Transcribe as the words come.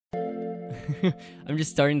I'm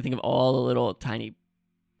just starting to think of all the little tiny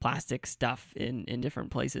plastic stuff in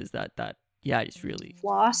different places that yeah, I just really.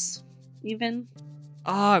 Floss, even.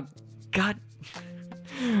 Oh, God.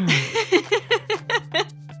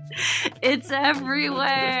 It's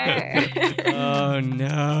everywhere. Oh,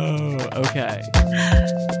 no. Okay.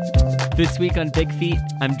 This week on Big Feet,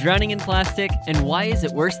 I'm drowning in plastic, and why is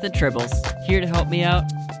it worse than tribbles? Here to help me out,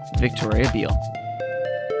 Victoria Beall.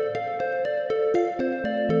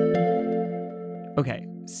 Okay,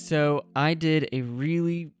 so I did a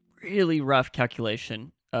really, really rough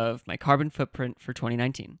calculation of my carbon footprint for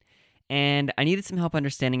 2019, and I needed some help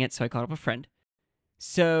understanding it, so I called up a friend.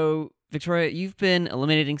 So, Victoria, you've been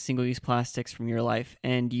eliminating single-use plastics from your life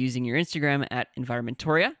and using your Instagram at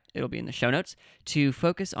Environmentoria, it'll be in the show notes, to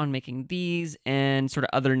focus on making these and sort of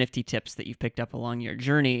other nifty tips that you've picked up along your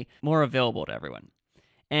journey more available to everyone.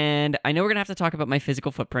 And I know we're going to have to talk about my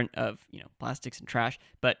physical footprint of, plastics and trash,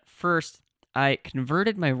 but first, I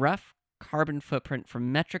converted my rough carbon footprint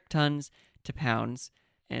from metric tons to pounds,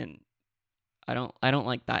 and I don't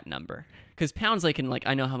like that number. Because pounds, I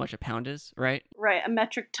know how much a pound is, right? Right, a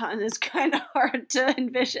metric ton is kind of hard to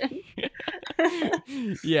envision.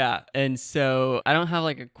 Yeah, and so I don't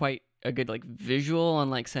have quite a good visual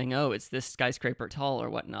on saying, oh, it's this skyscraper tall or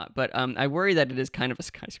whatnot. But I worry that it is kind of a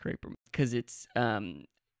skyscraper because it's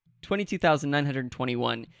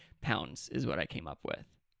 22,921 pounds is what I came up with.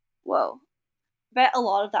 Whoa. Bet a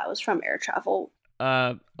lot of that was from air travel.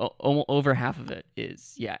 Over half of it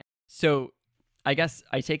is, yeah. So I guess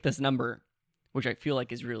I take this number, which I feel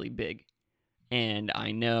like is really big, and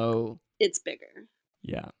I know it's bigger.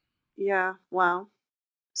 Yeah. Yeah, wow.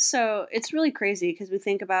 So it's really crazy because we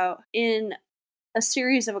think about in a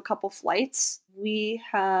series of a couple flights, we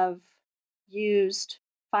have used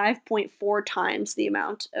 5.4 times the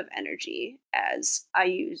amount of energy as I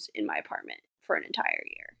use in my apartment for an entire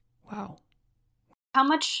year. Wow. How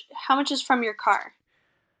much is from your car?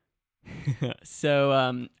 So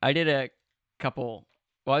I did a couple.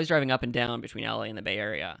 Well, I was driving up and down between LA and the Bay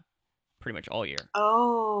Area pretty much all year.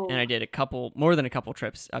 Oh. And I did more than a couple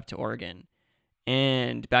trips up to Oregon.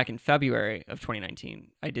 And back in February of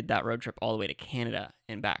 2019, I did that road trip all the way to Canada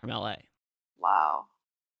and back from LA. Wow.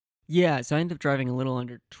 Yeah, so I ended up driving a little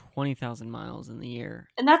under 20,000 miles in the year.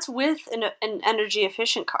 And that's with an energy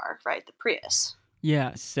efficient car, right? The Prius.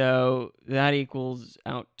 Yeah, so that equals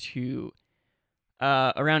out to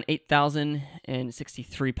around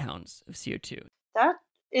 8,063 pounds of CO2. That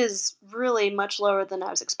is really much lower than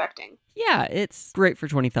I was expecting. Yeah, it's great for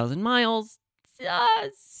 20,000 miles.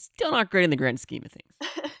 Still not great in the grand scheme of things.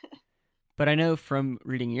 But I know from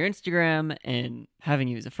reading your Instagram and having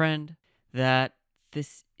you as a friend that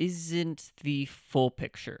this isn't the full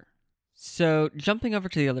picture. So jumping over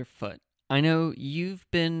to the other foot, I know you've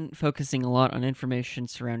been focusing a lot on information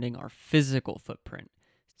surrounding our physical footprint.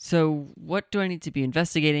 So what do I need to be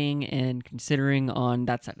investigating and considering on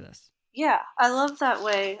that side of this? Yeah, I love that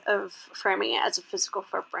way of framing it as a physical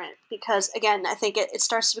footprint because, again, I think it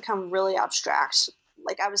starts to become really abstract.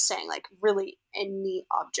 Like I was saying, really any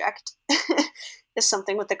object is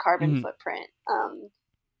something with the carbon footprint.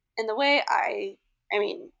 And the way I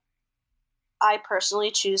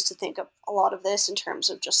personally choose to think of a lot of this in terms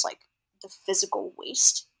of just the physical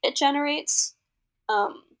waste it generates.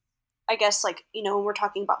 I guess when we're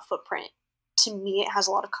talking about footprint, to me it has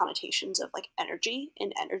a lot of connotations of energy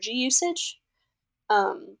and energy usage.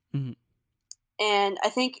 And I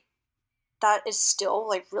think that is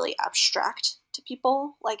still really abstract to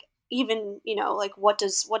people. Even, what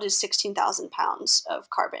does 16,000 pounds of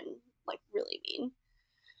carbon really mean?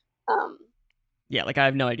 Yeah, I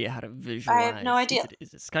have no idea how to visualize. I have no idea.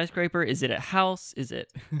 Is it a skyscraper? Is it a house? Is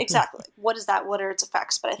it... Exactly. What is that? What are its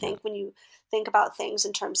effects? But I think when you think about things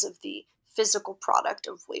in terms of the physical product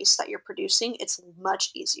of waste that you're producing, it's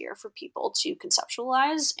much easier for people to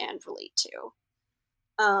conceptualize and relate to.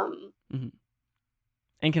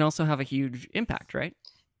 And can also have a huge impact, right?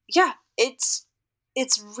 Yeah, it's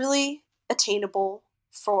really attainable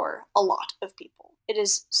for a lot of people. It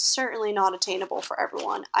is certainly not attainable for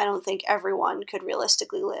everyone. I don't think everyone could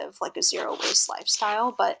realistically live a zero waste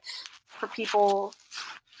lifestyle, but for people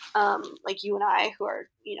like you and I who are,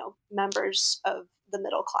 members of the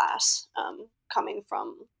middle class, coming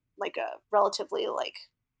from a relatively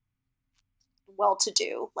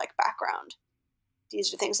well-to-do background,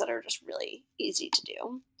 these are things that are just really easy to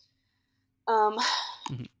do.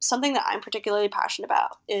 Something that I'm particularly passionate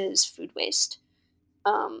about is food waste.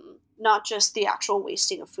 Not just the actual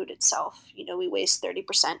wasting of food itself. We waste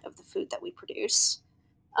 30% of the food that we produce,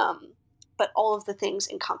 but all of the things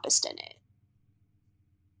encompassed in it.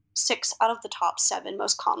 6 out of the top 7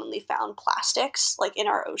 most commonly found plastics, like in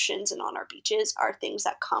our oceans and on our beaches, are things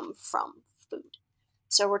that come from food.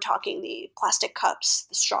 So we're talking the plastic cups,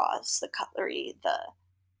 the straws, the cutlery, the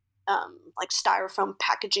like styrofoam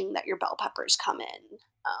packaging that your bell peppers come in,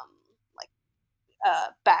 like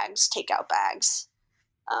bags, takeout bags,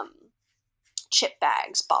 um, chip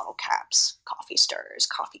bags, bottle caps, coffee stirrers,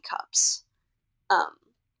 coffee cups. Um,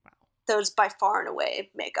 Wow. those by far and away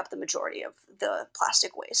make up the majority of the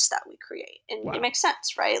plastic waste that we create. And Wow. it makes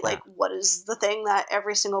sense, right? Yeah. Like, what is the thing that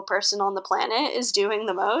every single person on the planet is doing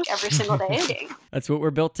the most every single day? Eating. That's what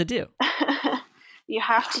we're built to do. You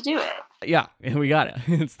have to do it. Yeah, we got it.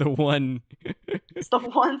 It's the one. It's the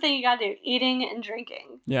one thing you gotta do: eating and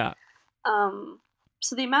drinking. Yeah.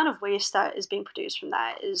 So the amount of waste that is being produced from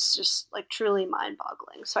that is just like truly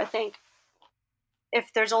mind-boggling. So I think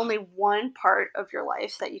if there's only one part of your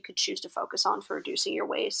life that you could choose to focus on for reducing your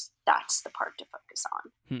waste, that's the part to focus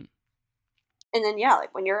on. And then, yeah,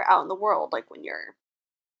 like when you're out in the world, like when you're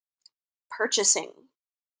purchasing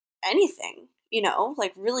anything,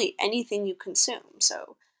 like really anything you consume.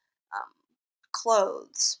 So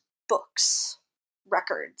clothes, books,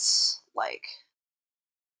 records, like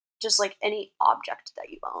just like any object that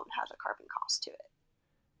you own has a carbon cost to it.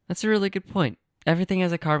 That's a really good point. Everything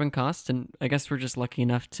has a carbon cost, and I guess we're just lucky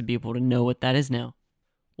enough to be able to know what that is now.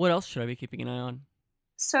 What else should I be keeping an eye on?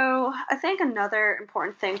 So I think another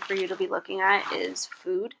important thing for you to be looking at is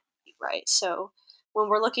food, right? So when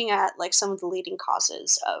we're looking at like some of the leading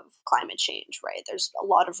causes of climate change, right, there's a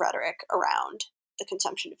lot of rhetoric around the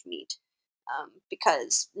consumption of meat,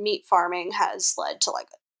 because meat farming has led to like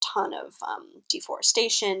a ton of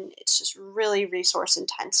deforestation. It's just really resource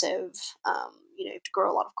intensive. You have to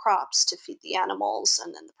grow a lot of crops to feed the animals,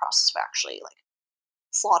 and then the process of actually like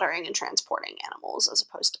slaughtering and transporting animals as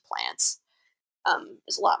opposed to plants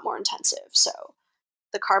is a lot more intensive. So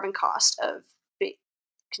the carbon cost of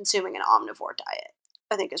consuming an omnivore diet,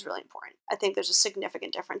 I think, is really important. I think there's a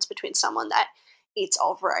significant difference between someone that eats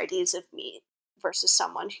all varieties of meat versus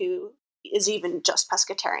someone who is even just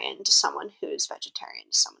pescatarian to someone who's vegetarian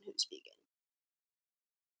to someone who's vegan.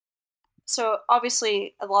 So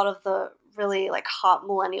obviously a lot of the really like hot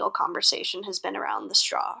millennial conversation has been around the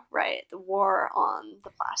straw, right? The war on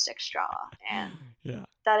the plastic straw. And Yeah.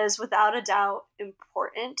 that is without a doubt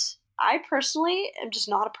important. I personally am just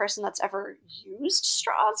not a person that's ever used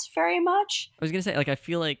straws very much. I was gonna say, like, I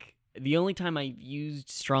feel like the only time I've used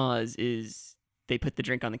straws is they put the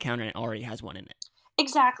drink on the counter and it already has one in it.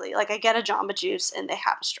 Exactly. Like I get a Jamba Juice and they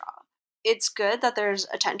have a straw. It's good that there's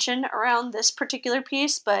attention around this particular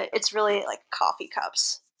piece, but it's really like coffee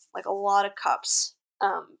cups, like a lot of cups,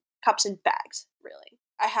 cups and bags, really.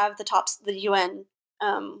 I have the UN,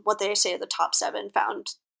 what they say are the top 7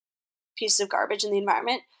 found pieces of garbage in the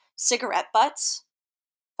environment: cigarette butts,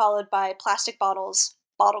 followed by plastic bottles,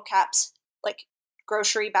 bottle caps, like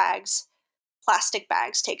grocery bags, plastic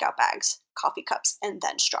bags, takeout bags, coffee cups, and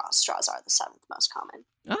then straws. Straws are the 7th most common.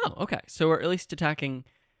 Oh, okay. So we're at least attacking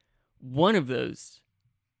one of those,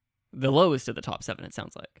 the lowest of the top 7, it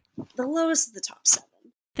sounds like. The lowest of the top 7.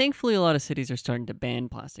 Thankfully, a lot of cities are starting to ban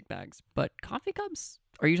plastic bags, but coffee cups?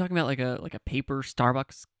 Are you talking about like a paper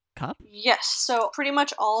Starbucks cup? Yes, so pretty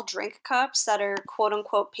much all drink cups that are quote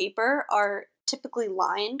unquote paper are typically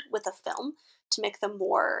lined with a film to make them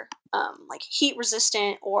more like heat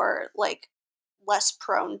resistant or like less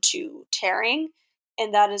prone to tearing.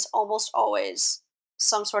 And that is almost always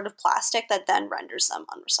some sort of plastic that then renders them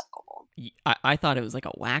unrecyclable. I thought it was like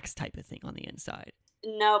a wax type of thing on the inside.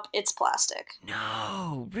 Nope, it's plastic.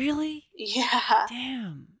 No, really? Yeah.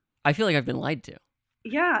 Damn. I feel like I've been lied to.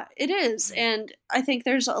 Yeah, it is. And I think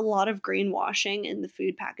there's a lot of greenwashing in the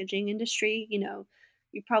food packaging industry.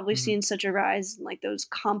 You've probably seen such a rise in like those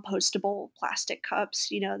compostable plastic cups.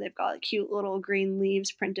 They've got like, cute little green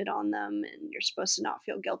leaves printed on them, and you're supposed to not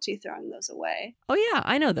feel guilty throwing those away. Oh yeah,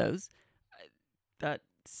 I know those.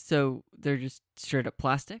 So they're just straight up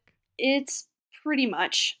plastic? It's pretty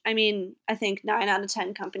much. I mean, I think 9 out of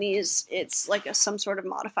 10 companies, it's like some sort of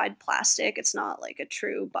modified plastic. It's not like a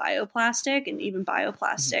true bioplastic, and even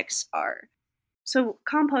bioplastics are. So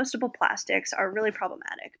compostable plastics are really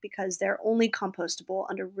problematic because they're only compostable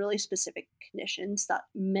under really specific conditions that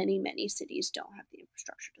many, many cities don't have the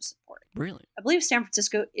infrastructure to support. Really? I believe San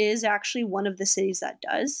Francisco is actually one of the cities that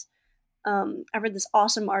does. I read this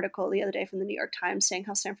awesome article the other day from the New York Times saying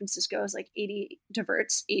how San Francisco is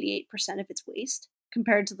diverts 88% of its waste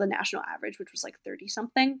compared to the national average, which was like 30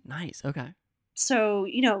 something. Nice. Okay. So,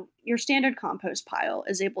 your standard compost pile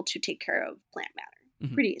is able to take care of plant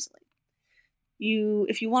matter pretty easily.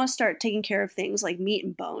 If you want to start taking care of things like meat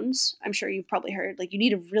and bones, I'm sure you've probably heard, like, you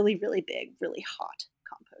need a really, really big, really hot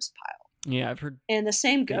compost pile. Yeah, I've heard And the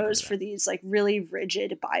same vaguely goes of for that. these like really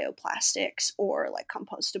rigid bioplastics or like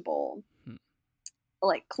compostable Hmm.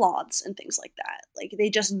 like cloths and things like that. Like they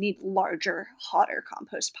just need larger, hotter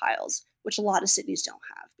compost piles, which a lot of cities don't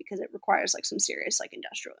have because it requires like some serious like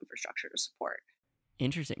industrial infrastructure to support.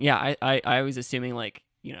 Interesting. Yeah, I was assuming like,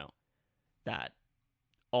 that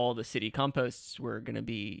all the city composts were going to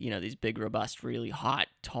be, these big, robust, really hot,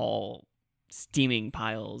 tall, steaming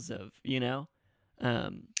piles of, Um,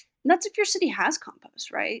 And that's if your city has compost,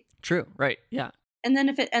 right? true. Right. Yeah. And then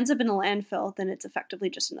if it ends up in a landfill, then it's effectively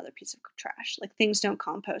just another piece of trash. Like things don't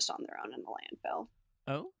compost on their own in a landfill.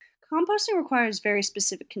 Oh. Composting requires very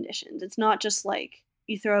specific conditions. It's not just like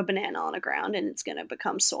you throw a banana on the ground and it's going to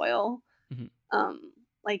become soil. Hmm.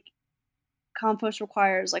 Like compost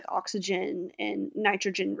requires like oxygen and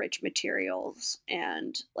nitrogen rich materials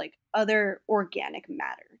and like other organic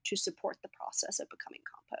matter to support the process of becoming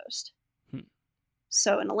compost. Hmm.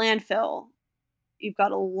 So in a landfill, you've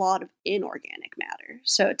got a lot of inorganic matter.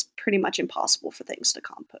 So it's pretty much impossible for things to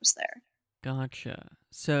compost there. Gotcha.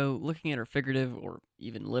 So, looking at our figurative or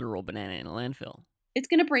even literal banana in a landfill. It's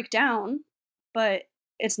going to break down, but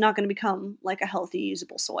it's not going to become like a healthy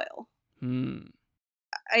usable soil. Hmm.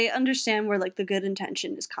 I understand where like the good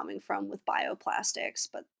intention is coming from with bioplastics,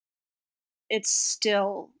 but it's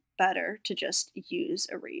still better to just use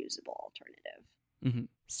a reusable alternative.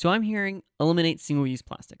 So I'm hearing eliminate single-use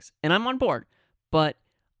plastics, and I'm on board. But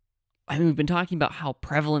I mean, we've been talking about how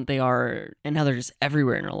prevalent they are and how they're just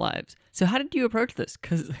everywhere in our lives. So how did you approach this?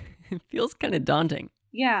 Because it feels kind of daunting.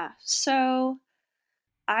 Yeah, so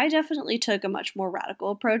I definitely took a much more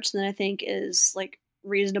radical approach than I think is like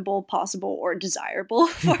reasonable, possible, or desirable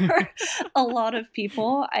for a lot of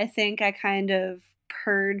people. I think I kind of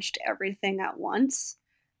purged everything at once.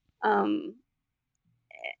 Um,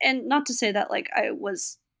 and not to say that like I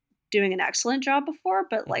was doing an excellent job before,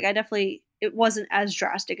 but like I definitely it wasn't as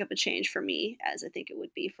drastic of a change for me as I think it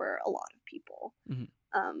would be for a lot of people. Hmm.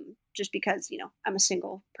 Just because I'm a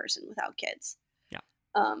single person without kids. Yeah.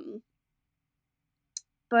 Um,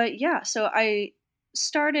 but yeah, so I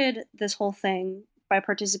started this whole thing by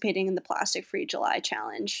participating in the Plastic Free July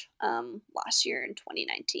Challenge last year in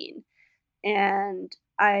 2019, and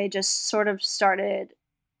I just sort of started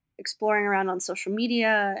exploring around on social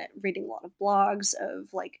media, reading a lot of blogs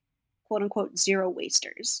of like quote unquote zero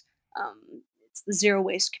wasters. It's the zero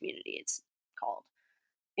waste community, it's called,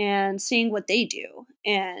 and seeing what they do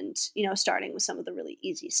and, starting with some of the really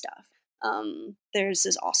easy stuff. There's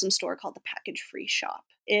this awesome store called the Package Free Shop.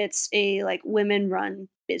 It's a like women run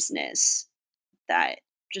business that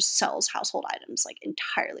just sells household items like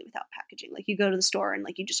entirely without packaging. Like you go to the store and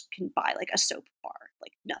like you just can buy like a soap bar,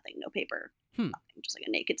 like nothing, no paper, Hmm. nothing, just like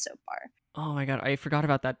a naked soap bar. Oh my god, I forgot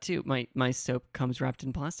about that too. My soap comes wrapped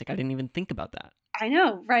in plastic. I didn't even think about that. I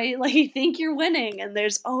know, right? Like you think you're winning, and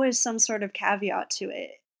there's always some sort of caveat to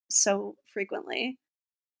it so frequently.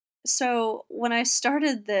 So when I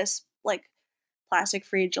started this like plastic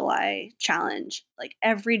free July challenge, like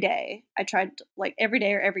every day I tried to, like every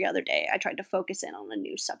day or every other day, I tried to focus in on a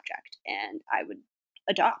new subject and I would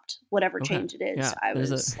adopt whatever Okay. change it is. Yeah. I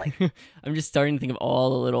There's a was like I'm just starting to think of all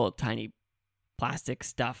the little tiny plastic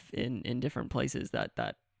stuff in different places that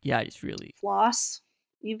yeah, I just really. floss,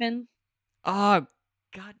 even. Oh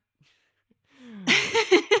god.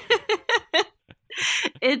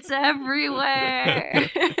 It's everywhere.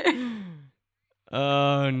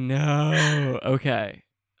 Oh no. Okay.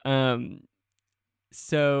 Um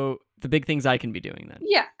so the big things I can be doing then.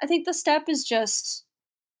 Yeah, I think the step is just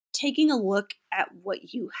taking a look at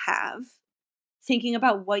what you have, thinking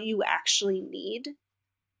about what you actually need.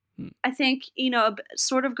 Hmm. I think,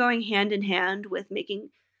 sort of going hand in hand with making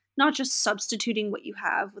not just substituting what you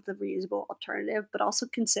have with a reusable alternative, but also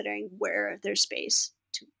considering where there's space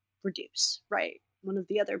to reduce, right? One of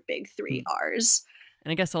the other big three Hmm. R's.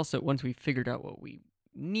 And I guess also once we've figured out what we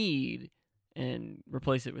need and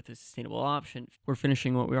replace it with a sustainable option, we're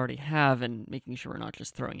finishing what we already have and making sure we're not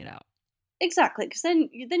just throwing it out. Exactly, because then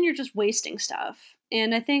you're just wasting stuff.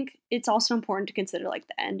 And I think it's also important to consider like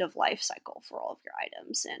the end of life cycle for all of your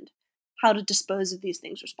items and how to dispose of these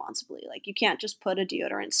things responsibly. Like you can't just put a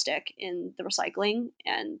deodorant stick in the recycling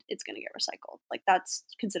and it's going to get recycled. Like that's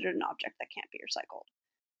considered an object that can't be recycled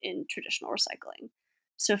in traditional recycling.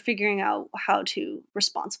 So figuring out how to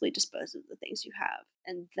responsibly dispose of the things you have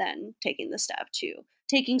and then taking the step to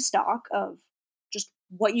taking stock of just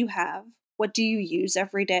what you have, what do you use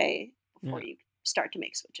every day before Yeah. you start to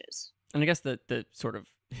make switches. And I guess the sort of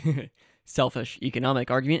selfish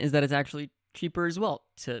economic argument is that it's actually cheaper as well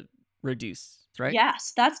to reduce, right?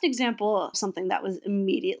 Yes, that's an example of something that was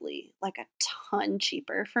immediately like a ton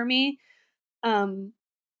cheaper for me. Um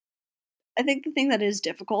I think the thing that is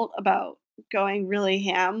difficult about going really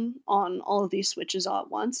ham on all of these switches all at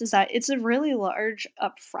once is that it's a really large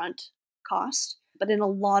upfront cost, but in a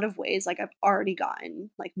lot of ways, like I've already gotten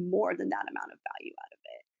like more than that amount of value out of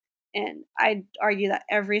it. And I'd argue that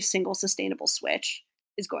every single sustainable switch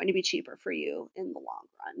is going to be cheaper for you in the long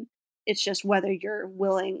run. It's just whether you're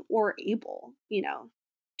willing or able,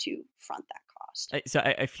 to front that cost.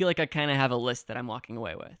 I feel like I kind of have a list that I'm walking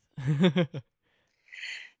away with.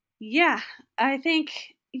 Yeah, I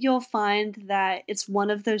think you'll find that it's one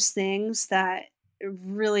of those things that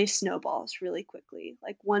really snowballs really quickly.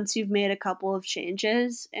 Like once you've made a couple of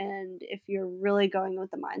changes, and if you're really going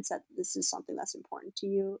with the mindset that this is something that's important to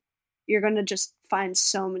you, you're going to just find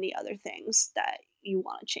so many other things that you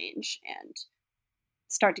want to change and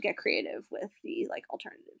start to get creative with the like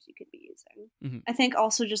alternatives you could be using. Mhm. I think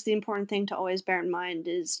also just the important thing to always bear in mind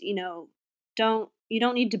is, don't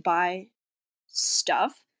need to buy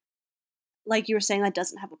stuff like you were saying that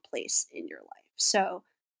doesn't have a place in your life. So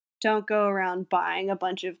don't go around buying a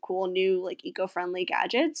bunch of cool new like eco-friendly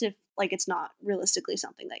gadgets if like it's not realistically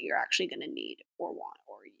something that you're actually going to need or want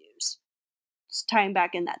or use. Just tying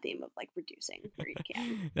back in that theme of like reducing where you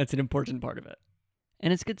can. That's an important part of it.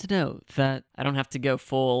 And it's good to know that I don't have to go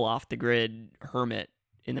full off the grid hermit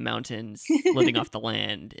in the mountains, living off the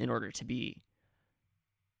land in order to be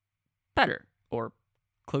better or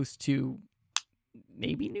close to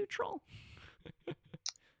maybe neutral.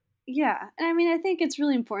 Yeah. And I mean, I think it's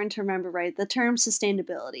really important to remember, right? The term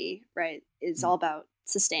sustainability, right, is all about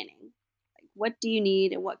sustaining. Like, what do you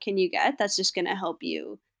need and what can you get? That's just going to help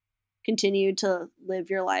you continue to live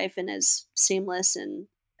your life in as seamless and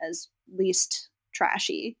as least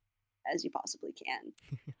trashy as you possibly can.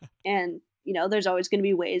 And, there's always going to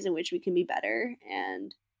be ways in which we can be better.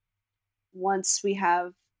 And once we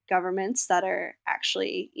have governments that are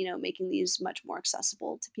actually, making these much more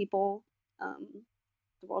accessible to people,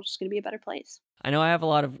 the world's just going to be a better place. I know I have a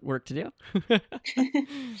lot of work to do.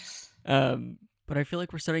 But I feel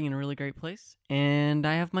like we're starting in a really great place, and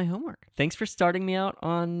I have my homework. Thanks for starting me out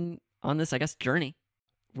on this, I guess, journey.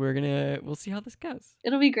 We'll see how this goes.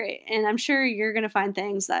 It'll be great. And I'm sure you're going to find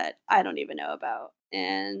things that I don't even know about,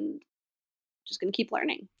 and just going to keep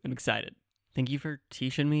learning. I'm excited. Thank you for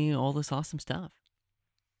teaching me all this awesome stuff.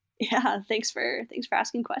 Yeah, thanks for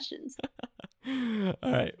asking questions. All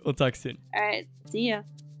right, we'll talk soon. All right, see ya.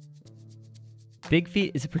 Big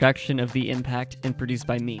Feet is a production of The Impact and produced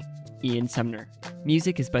by me, Ian Sumner.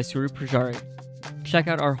 Music is by Suru Pujari. Check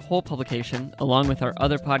out our whole publication along with our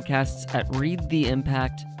other podcasts at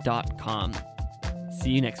readtheimpact.com.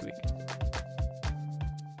 See you next week.